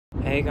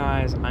Hey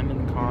guys, I'm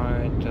in the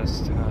car,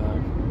 just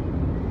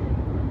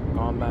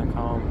going back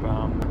home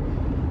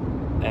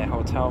from a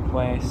hotel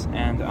place,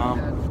 and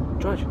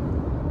George,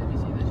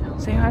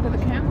 say hi to the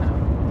camera.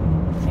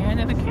 Say hi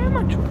to the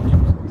camera,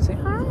 George. Say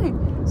hi.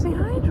 Say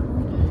hi,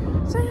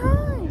 George. Say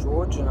hi.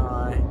 George and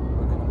I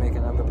are gonna make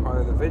another part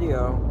of the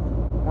video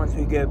once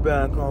we get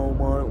back home,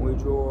 aren't we,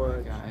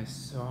 George? Guys,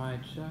 so I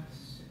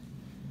just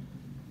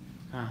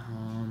got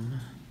home,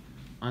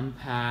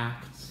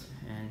 unpacked,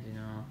 and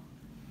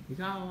we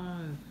got a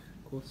lot of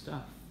cool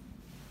stuff.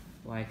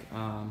 Like,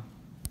 I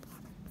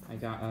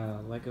got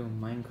a Lego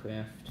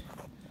Minecraft,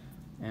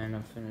 and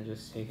I'm finna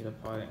just take it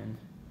apart and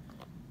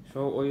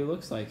show it what it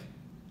looks like.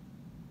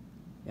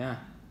 Yeah.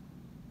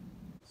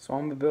 So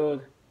I'm gonna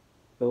build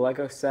the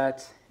Lego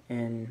set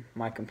in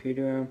my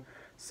computer room.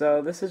 So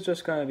this is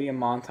just gonna be a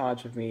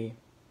montage of me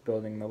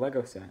building the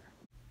Lego set.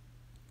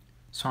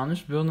 So I'm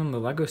just building the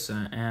Lego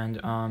set, and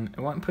it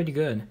went pretty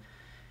good.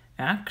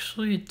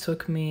 Actually, it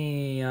took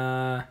me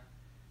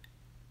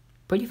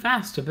pretty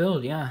fast to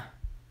build, yeah.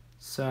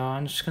 So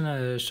I'm just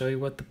gonna show you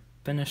what the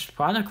finished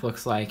product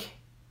looks like.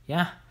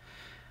 Yeah,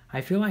 I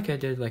feel like I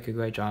did like a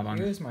great job on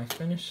it. Here's my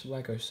finished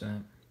Lego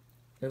set.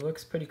 It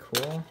looks pretty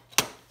cool,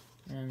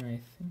 and I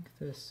think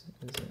this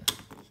is it.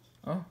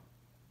 Oh,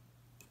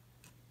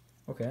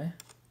 okay.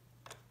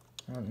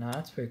 Oh, no,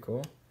 that's pretty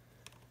cool.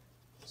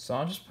 So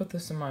I'll just put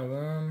this in my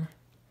room.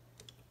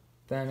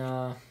 Then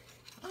I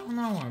don't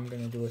know what I'm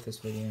gonna do with this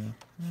video.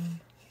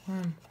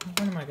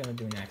 What am I gonna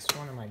do next?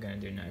 What am I gonna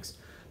do next?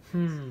 I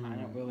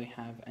don't really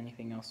have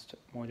anything else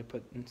more to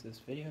put into this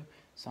video,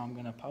 so I'm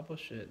gonna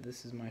publish it.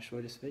 This is my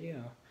shortest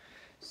video.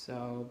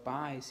 So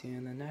bye, see you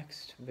in the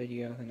next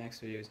video. The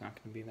next video is not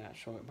gonna be that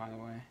short, by the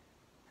way.